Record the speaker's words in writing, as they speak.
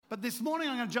But this morning,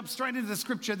 I'm going to jump straight into the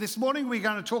scripture. This morning, we're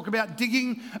going to talk about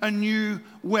digging a new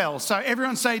well. So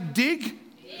everyone say, dig.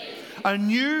 A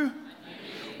new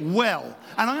well.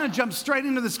 And I'm going to jump straight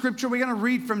into the scripture. We're going to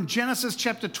read from Genesis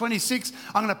chapter 26.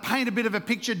 I'm going to paint a bit of a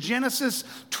picture. Genesis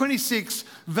 26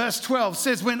 verse 12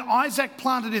 says, when Isaac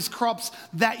planted his crops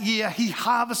that year, he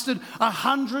harvested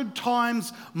 100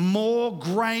 times more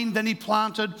grain than he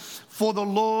planted, for the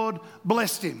Lord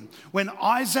blessed him. When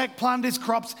Isaac planted his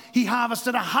crops, he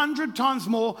harvested 100 times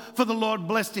more, for the Lord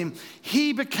blessed him.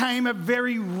 He became a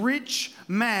very rich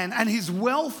man, and his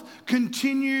wealth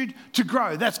continued to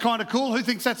grow. That's kind of cool. Who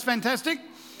thinks that's fantastic?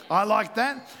 I like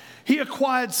that. He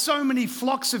acquired so many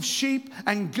flocks of sheep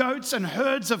and goats and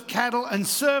herds of cattle and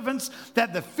servants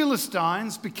that the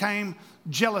Philistines became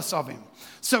jealous of him.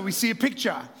 So we see a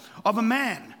picture of a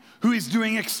man who is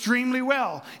doing extremely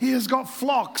well. He has got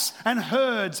flocks and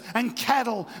herds and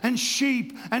cattle and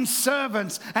sheep and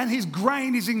servants, and his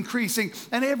grain is increasing,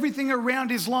 and everything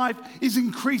around his life is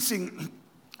increasing.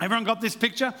 Everyone got this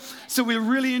picture? So we're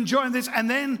really enjoying this. And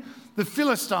then the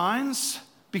Philistines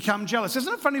become jealous.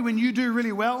 Isn't it funny when you do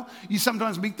really well, you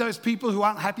sometimes meet those people who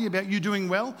aren't happy about you doing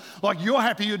well? Like you're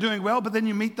happy you're doing well, but then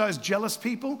you meet those jealous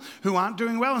people who aren't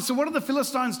doing well. And so what do the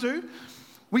Philistines do?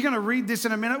 We're going to read this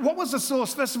in a minute. What was the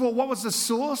source? First of all, what was the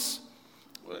source?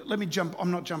 Let me jump.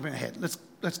 I'm not jumping ahead.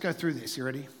 Let's go through this. You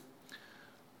ready?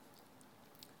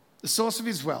 The source of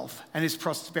his wealth and his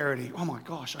prosperity. Oh my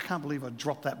gosh, I can't believe I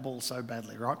dropped that ball so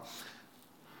badly, right?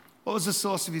 What was the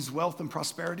source of his wealth and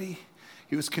prosperity?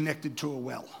 He was connected to a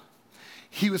well.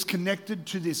 He was connected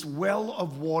to this well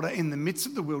of water in the midst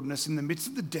of the wilderness, in the midst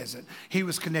of the desert. He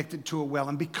was connected to a well.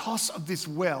 And because of this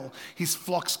well, his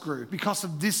flocks grew. Because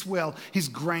of this well, his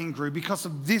grain grew. Because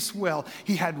of this well,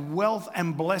 he had wealth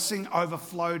and blessing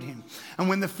overflowed him. And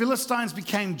when the Philistines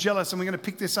became jealous, and we're going to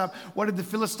pick this up, what did the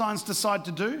Philistines decide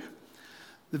to do?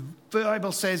 The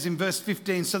Bible says in verse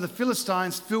 15, so the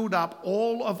Philistines filled up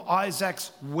all of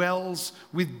Isaac's wells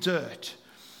with dirt.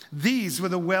 These were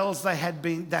the wells that had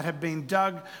been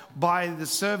dug by the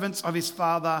servants of his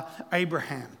father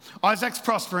Abraham. Isaac's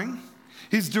prospering.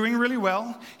 He's doing really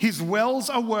well. His wells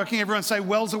are working. Everyone say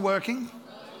wells are working.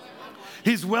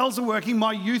 His wells are working.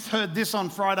 My youth heard this on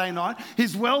Friday night.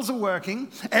 His wells are working.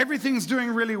 Everything's doing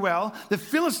really well. The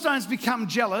Philistines become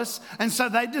jealous, and so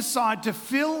they decide to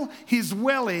fill his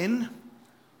well in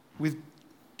with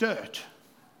dirt.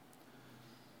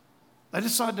 They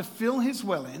decide to fill his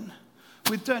well in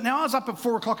with dirt. Now, I was up at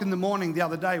 4 o'clock in the morning the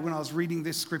other day when I was reading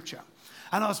this scripture,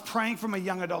 and I was praying for my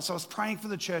young adults. I was praying for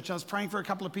the church. I was praying for a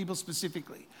couple of people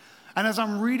specifically. And as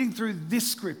I'm reading through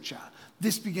this scripture,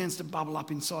 this begins to bubble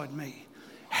up inside me.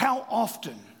 How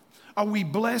often are we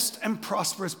blessed and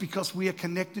prosperous because we are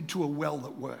connected to a well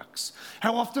that works?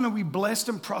 How often are we blessed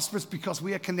and prosperous because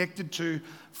we are connected to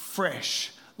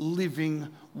fresh, living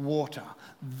water?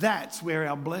 That's where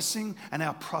our blessing and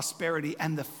our prosperity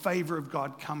and the favor of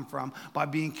God come from, by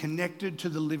being connected to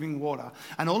the living water.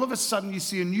 And all of a sudden you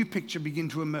see a new picture begin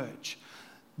to emerge.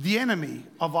 The enemy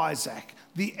of Isaac,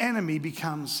 the enemy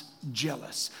becomes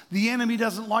jealous. The enemy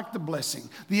doesn't like the blessing.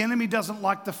 The enemy doesn't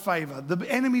like the favor. The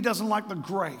enemy doesn't like the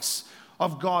grace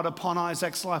of God upon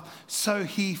Isaac's life. So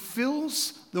he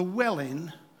fills the well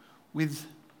in with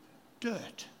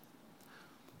dirt.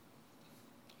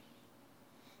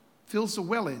 Fills the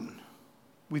well in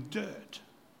with dirt.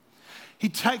 He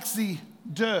takes the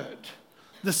dirt,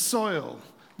 the soil,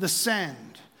 the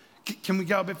sand. Can we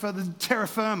go a bit further? Terra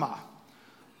firma,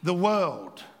 the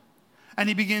world. And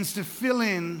he begins to fill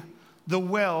in the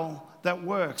well that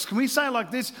works. Can we say it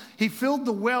like this? He filled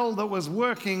the well that was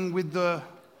working with the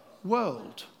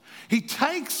world. He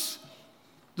takes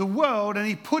the world and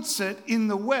he puts it in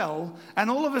the well, and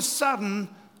all of a sudden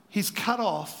he's cut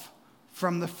off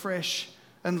from the fresh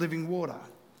and living water.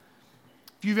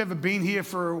 If you've ever been here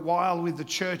for a while with the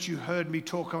church, you heard me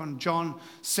talk on John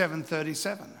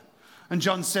 7:37. And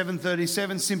John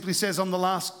 7:37 simply says, on the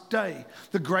last day,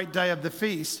 the great day of the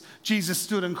feast, Jesus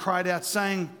stood and cried out,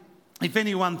 saying, if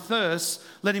anyone thirsts,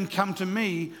 let him come to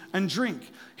me and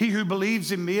drink. He who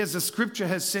believes in me, as the scripture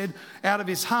has said, out of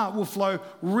his heart will flow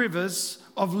rivers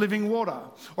of living water.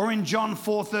 Or in John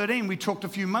 4:13, we talked a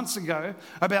few months ago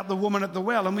about the woman at the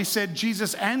well, and we said,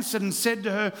 Jesus answered and said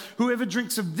to her, whoever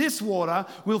drinks of this water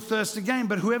will thirst again,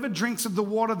 but whoever drinks of the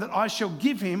water that I shall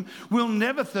give him will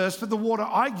never thirst, for the water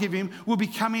I give him will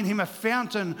become in him a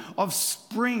fountain of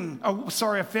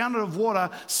water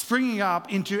springing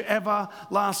up into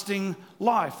everlasting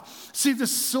life. See, the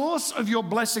source of your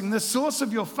blessing, the source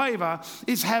of your favor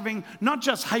is having not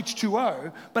just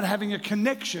H2O, but having a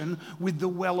connection with the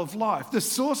well of life. The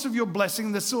source of your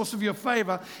blessing, the source of your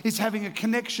favor is having a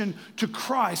connection to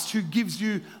Christ who gives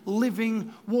you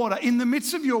living water. In the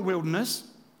midst of your wilderness,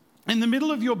 in the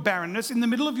middle of your barrenness, in the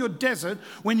middle of your desert,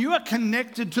 when you are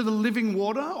connected to the living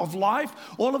water of life,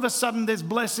 all of a sudden there's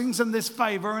blessings and there's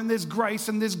favor and there's grace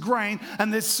and there's grain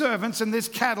and there's servants and there's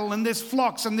cattle and there's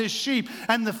flocks and there's sheep,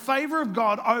 and the favor of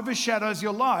God overshadows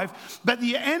your life. But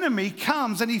the enemy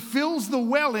comes and he fills the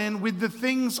well in with the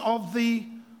things of the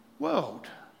world.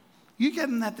 You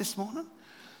getting that this morning?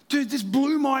 Dude, this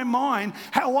blew my mind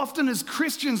how often as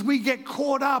Christians we get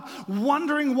caught up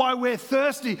wondering why we're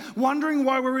thirsty, wondering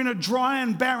why we're in a dry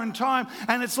and barren time.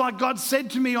 And it's like God said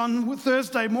to me on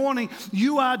Thursday morning,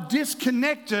 you are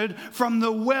disconnected from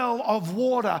the well of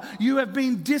water. You have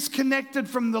been disconnected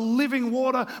from the living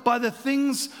water by the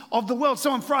things of the world.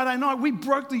 So on Friday night, we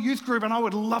broke the youth group, and I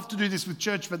would love to do this with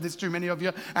church, but there's too many of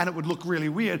you and it would look really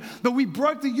weird. But we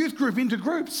broke the youth group into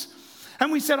groups.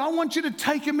 And we said, I want you to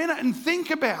take a minute and think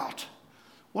about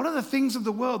what are the things of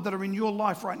the world that are in your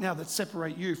life right now that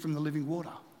separate you from the living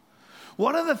water?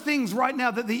 What are the things right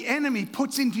now that the enemy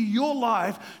puts into your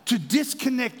life to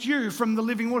disconnect you from the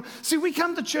living water? See, we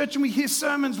come to church and we hear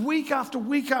sermons week after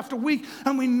week after week,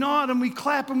 and we nod and we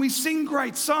clap and we sing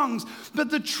great songs. But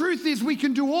the truth is we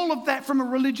can do all of that from a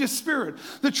religious spirit.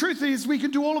 The truth is we can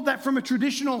do all of that from a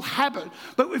traditional habit.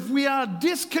 But if we are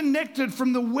disconnected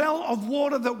from the well of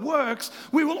water that works,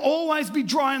 we will always be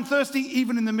dry and thirsty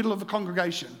even in the middle of a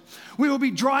congregation. We will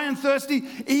be dry and thirsty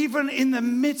even in the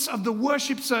midst of the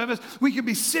worship service. We could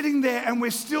be sitting there and we're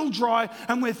still dry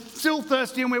and we're still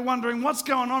thirsty and we're wondering what's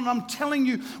going on. I'm telling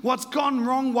you what's gone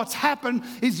wrong. What's happened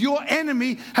is your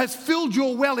enemy has filled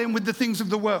your well in with the things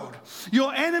of the world.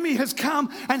 Your enemy has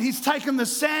come and he's taken the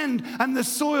sand and the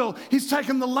soil. He's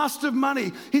taken the lust of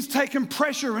money. He's taken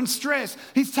pressure and stress.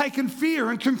 He's taken fear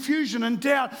and confusion and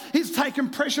doubt. He's taken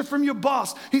pressure from your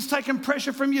boss. He's taken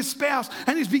pressure from your spouse,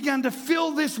 and he's begun to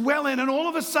fill this well in. And all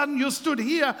of a sudden you're stood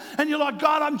here and you're like,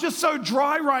 God, I'm just so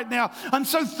dry right now. I'm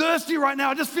so thirsty right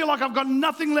now. I just feel like I've got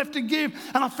nothing left to give.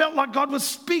 And I felt like God was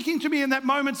speaking to me in that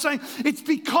moment saying, it's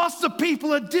because the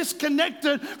people are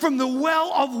disconnected from the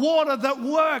well of water that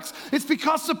works. It's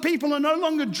because the people are no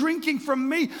longer drinking from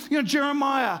me. You know,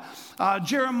 Jeremiah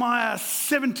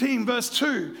 17 verse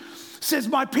 2 says,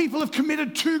 my people have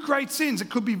committed two great sins. It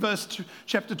could be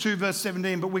chapter 2, verse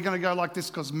 17, but we're going to go like this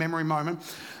because memory moment.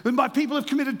 But my people have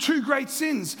committed two great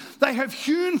sins. They have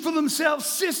hewn for themselves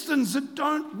cisterns that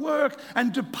don't work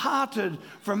and departed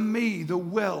from me, the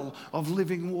well of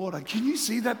living water. Can you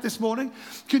see that this morning?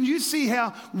 Can you see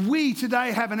how we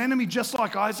today have an enemy just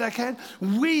like Isaac had?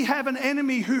 We have an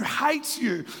enemy who hates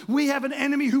you. We have an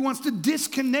enemy who wants to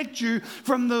disconnect you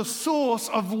from the source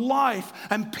of life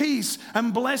and peace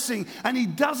and blessing. And he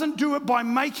doesn't do it by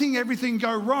making everything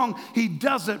go wrong. He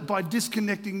does it by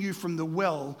disconnecting you from the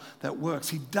well that works.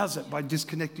 He does it by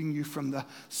disconnecting you from the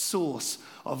source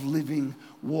of living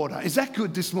water. Is that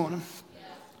good this morning? Yeah.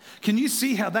 Can you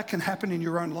see how that can happen in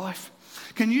your own life?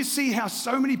 Can you see how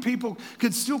so many people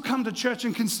can still come to church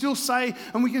and can still say,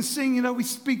 and we can sing, you know, we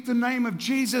speak the name of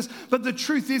Jesus, but the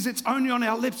truth is it's only on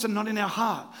our lips and not in our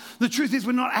heart. The truth is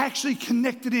we're not actually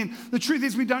connected in. The truth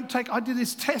is I did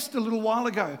this test a little while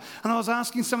ago, and I was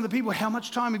asking some of the people, how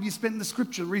much time have you spent in the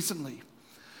scripture recently?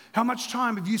 How much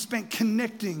time have you spent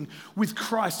connecting with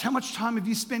Christ? How much time have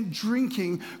you spent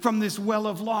drinking from this well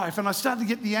of life? And I started to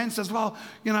get the answers. Well,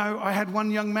 you know, I had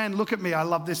one young man look at me. I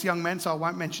love this young man, so I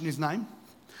won't mention his name.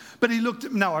 But he looked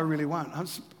at me. No, I really won't.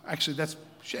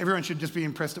 Everyone should just be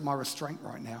impressed at my restraint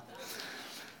right now.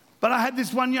 But I had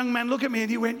this one young man look at me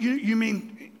and he went, you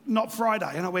mean not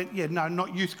Friday? And I went, yeah, no,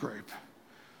 not youth group.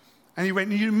 And he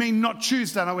went, you mean not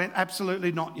Tuesday? And I went,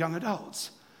 absolutely not young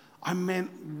adults. I meant,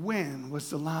 when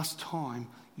was the last time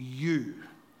you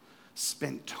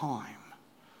spent time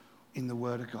in the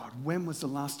Word of God? When was the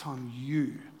last time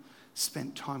you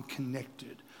spent time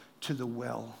connected to the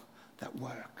well that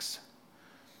works?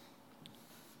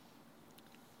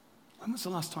 When was the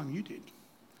last time you did?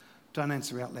 Don't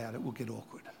answer out loud, it will get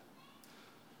awkward.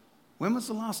 When was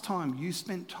the last time you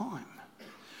spent time?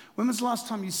 When was the last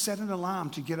time you set an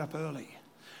alarm to get up early?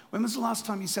 When was the last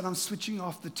time you said, I'm switching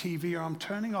off the TV, or I'm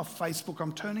turning off Facebook,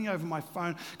 I'm turning over my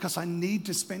phone because I need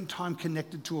to spend time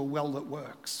connected to a well that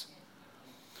works?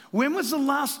 When was the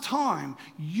last time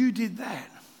you did that?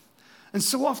 And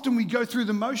so often we go through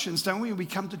the motions, don't we? And we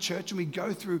come to church and we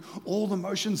go through all the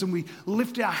motions and we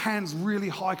lift our hands really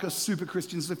high because super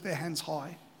Christians lift their hands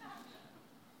high.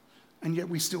 And yet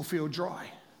we still feel dry.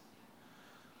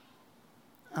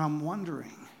 And I'm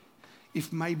wondering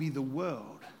if maybe the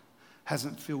world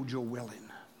hasn't filled your well in.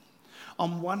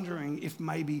 I'm wondering if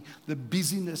maybe the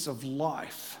busyness of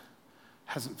life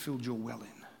hasn't filled your well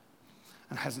in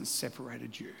and hasn't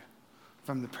separated you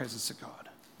from the presence of God.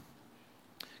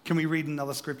 Can we read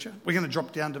another scripture? We're going to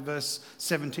drop down to verse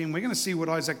 17. We're going to see what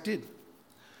Isaac did.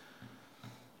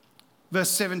 Verse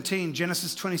 17,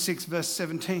 Genesis 26, verse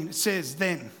 17. It says,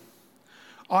 then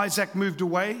Isaac moved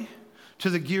away to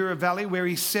the Gerar Valley where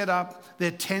he set up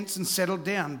their tents and settled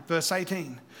down. Verse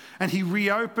 18. And he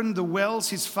reopened the wells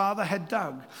his father had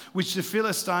dug, which the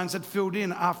Philistines had filled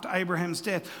in after Abraham's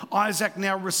death. Isaac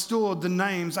now restored the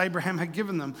names Abraham had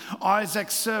given them.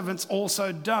 Isaac's servants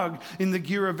also dug in the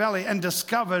Gerar Valley and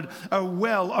discovered a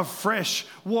well of fresh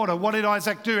water. What did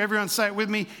Isaac do? Everyone say it with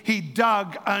me. He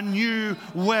dug a new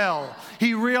well.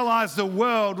 He realized the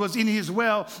world was in his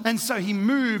well, and so he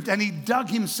moved and he dug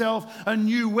himself a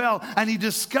new well, and he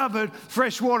discovered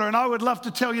fresh water. And I would love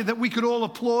to tell you that we could all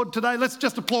applaud today. Let's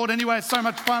just applaud anyway. It's so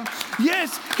much fun.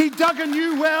 Yes, he dug a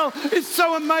new well. It's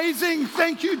so amazing.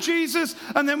 Thank you, Jesus.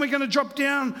 And then we're going to drop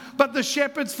down. But the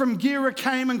shepherds from Gerar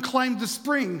came and claimed the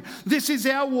spring. This is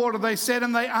our water, they said,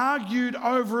 and they argued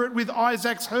over it with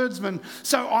Isaac's herdsmen.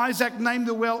 So Isaac named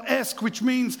the well Esk, which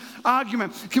means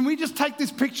argument. Can we just take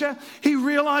this picture? He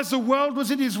realized the world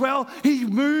was in his well. He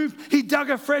moved. He dug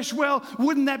a fresh well.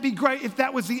 Wouldn't that be great if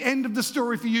that was the end of the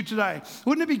story for you today?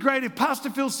 Wouldn't it be great if Pastor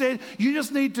Phil said, you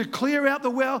just need to clear out the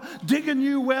well, dig a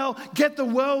new well, get the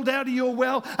world out of your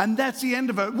well, and that's the end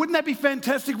of it? Wouldn't that be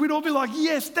fantastic? We'd all be like,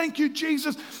 yes, thank you,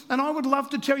 Jesus. And I would love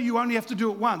to tell you only have to do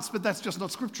it once, but that's just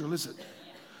not scriptural, is it?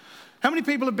 How many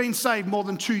people have been saved more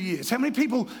than 2 years? How many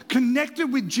people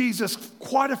connected with Jesus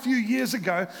quite a few years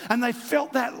ago and they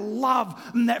felt that love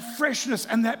and that freshness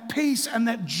and that peace and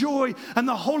that joy and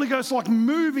the Holy Ghost like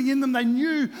moving in them? They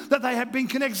knew that they had been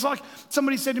connected. It's like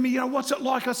somebody said to me, what's it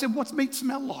like? I said, what's meat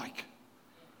smell like?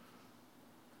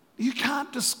 You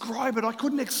can't describe it. I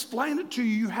couldn't explain it to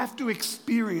you. You have to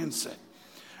experience it.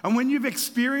 And when you've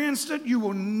experienced it, you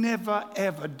will never,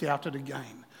 ever doubt it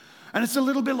again. And it's a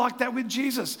little bit like that with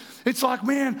Jesus. It's like,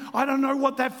 man, I don't know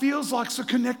what that feels like, so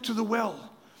connect to the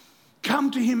well.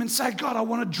 Come to him and say, God, I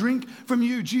want to drink from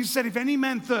you. Jesus said, if any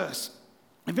man thirsts,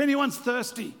 if anyone's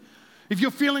thirsty, if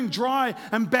you're feeling dry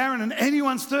and barren and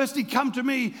anyone's thirsty, come to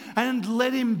me and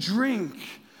let him drink.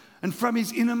 And from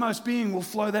his innermost being will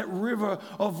flow that river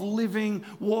of living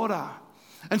water.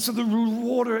 And so the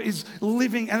water is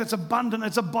living and it's abundant,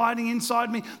 it's abiding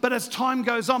inside me. But as time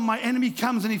goes on, my enemy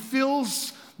comes and he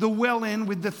fills the well in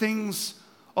with the things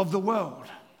of the world.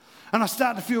 And I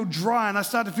start to feel dry and I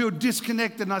start to feel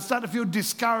disconnected and I start to feel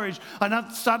discouraged and I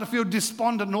start to feel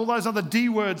despondent and all those other D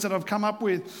words that I've come up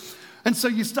with. And so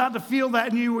you start to feel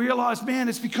that and you realize, man,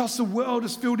 it's because the world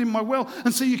is filled in my well.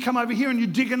 And so you come over here and you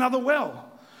dig another well.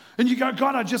 And you go,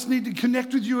 God, I just need to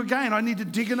connect with you again. I need to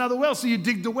dig another well. So you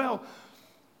dig the well.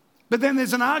 But then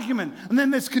there's an argument, and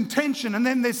then there's contention, and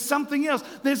then there's something else.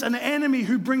 There's an enemy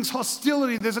who brings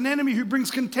hostility. There's an enemy who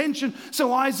brings contention.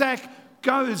 So Isaac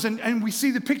goes, and we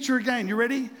see the picture again. You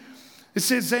ready? It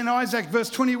says then Isaac, verse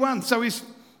 21, so his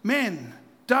men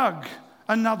dug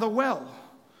another well.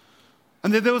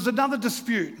 And then there was another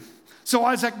dispute. So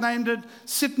Isaac named it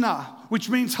Sitnah, which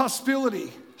means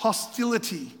hostility.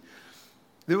 Hostility.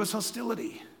 There was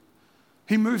hostility.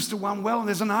 He moves to one well, and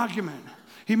there's an argument.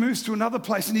 He moves to another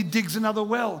place and he digs another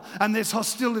well and there's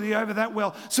hostility over that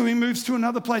well. So he moves to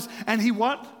another place and he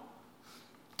what?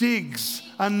 Digs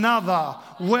another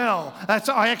well.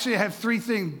 I actually have three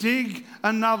things. Dig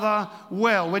another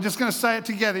well. We're just going to say it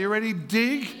together. You ready?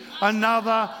 Dig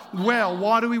another well.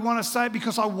 Why do we want to say it?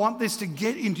 Because I want this to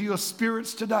get into your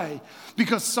spirits today.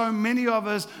 Because so many of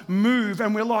us move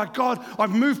and we're like, God,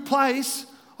 I've moved place.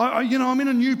 I'm in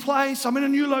a new place, I'm in a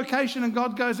new location, and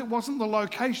God goes, it wasn't the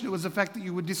location, it was the fact that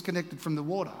you were disconnected from the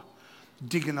water.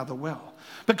 Dig another well.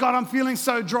 But God, I'm feeling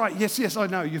so dry. Yes, I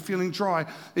know you're feeling dry.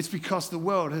 It's because the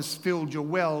world has filled your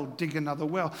well. Dig another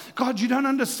well. God, you don't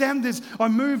understand this. I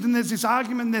moved and there's this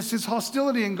argument, there's this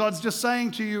hostility, and God's just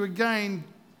saying to you again,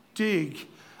 dig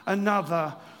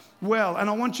another well. And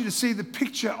I want you to see the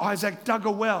picture. Isaac dug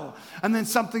a well, and then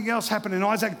something else happened, and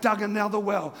Isaac dug another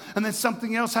well, and then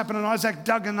something else happened, and Isaac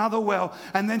dug another well,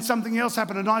 and then something else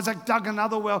happened, and Isaac dug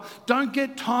another well. Don't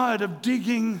get tired of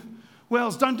digging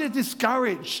wells. Don't get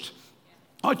discouraged.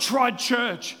 I tried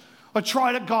church. I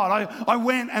tried it, God. I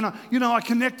went and I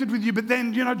connected with you, but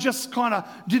then, just kind of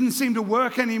didn't seem to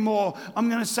work anymore. I'm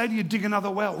going to say to you, dig another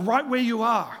well. Right where you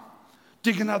are,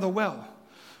 dig another well.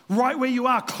 Right where you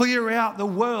are, clear out the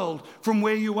world from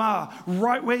where you are.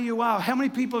 Right where you are. How many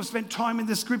people have spent time in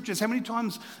the scriptures? How many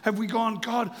times have we gone,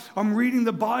 God, I'm reading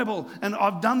the Bible and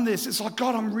I've done this. It's like,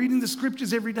 God, I'm reading the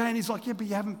scriptures every day. And he's like, yeah, but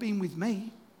you haven't been with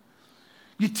me.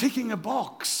 You're ticking a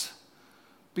box,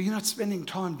 but you're not spending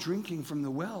time drinking from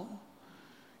the well.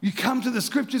 You come to the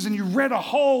scriptures and you read a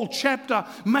whole chapter,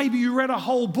 maybe you read a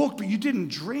whole book, but you didn't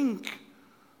drink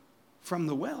from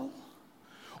the well.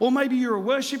 Or maybe you're a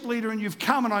worship leader and you've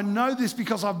come, and I know this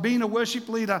because I've been a worship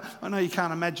leader. I know you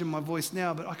can't imagine my voice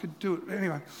now, but I could do it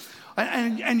anyway.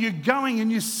 And you're going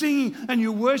and you're singing and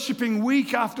you're worshiping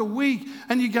week after week,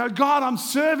 and you go, God, I'm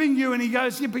serving you. And he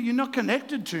goes, yeah, but you're not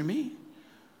connected to me.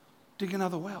 Dig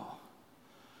another well.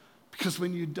 Because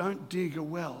when you don't dig a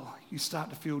well, you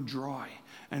start to feel dry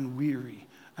and weary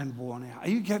and worn out. Are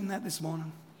you getting that this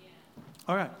morning? Yeah.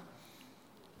 All right.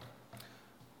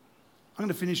 I'm going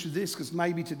to finish with this because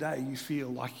maybe today you feel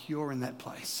like you're in that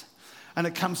place. And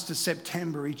it comes to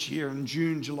September each year, and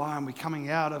June, July, and we're coming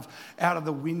out of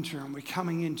the winter, and we're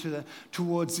coming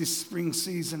towards this spring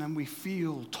season, and we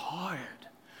feel tired.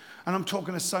 And I'm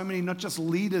talking to so many, not just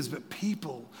leaders, but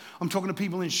people. I'm talking to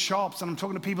people in shops, and I'm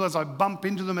talking to people as I bump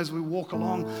into them as we walk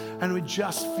along, and we're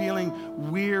just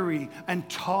feeling weary and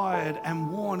tired and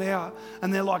worn out.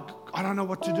 And they're like, I don't know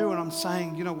what to do. And I'm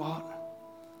saying, you know what?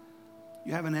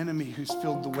 You have an enemy who's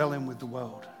filled the well in with the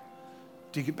world.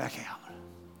 Dig it back out.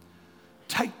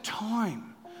 Take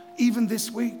time, even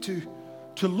this week,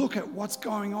 to look at what's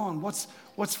going on,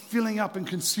 what's filling up and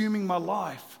consuming my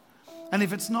life. And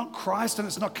if it's not Christ and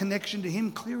it's not connection to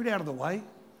him, clear it out of the way.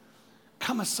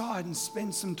 Come aside and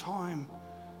spend some time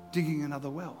digging another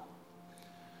well.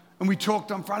 And we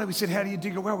talked on Friday, we said, how do you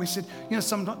dig a well? We said,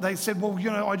 they said, well,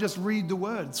 I just read the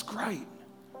word. It's great.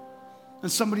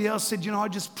 And somebody else said, I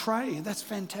just pray. That's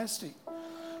fantastic.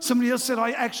 Somebody else said,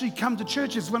 I actually come to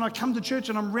churches. When I come to church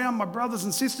and I'm around my brothers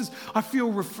and sisters, I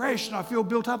feel refreshed and I feel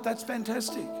built up. That's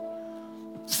fantastic.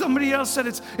 Somebody else said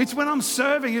it's when I'm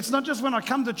serving. It's not just when I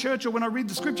come to church or when I read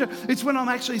the scripture. It's when I'm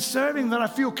actually serving that I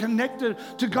feel connected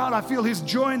to God. I feel his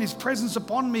joy and his presence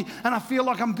upon me, and I feel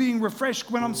like I'm being refreshed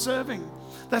when I'm serving.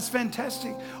 That's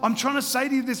fantastic. I'm trying to say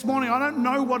to you this morning, I don't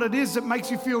know what it is that makes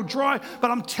you feel dry,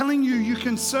 but I'm telling you, you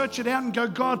can search it out and go,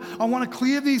 God, I want to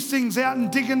clear these things out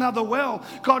and dig another well.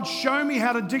 God, show me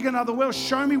how to dig another well.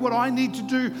 Show me what I need to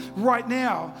do right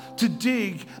now to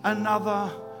dig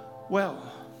another well.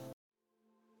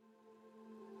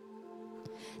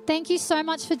 Thank you so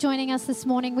much for joining us this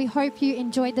morning. We hope you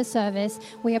enjoyed the service.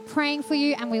 We are praying for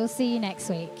you, and we will see you next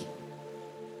week.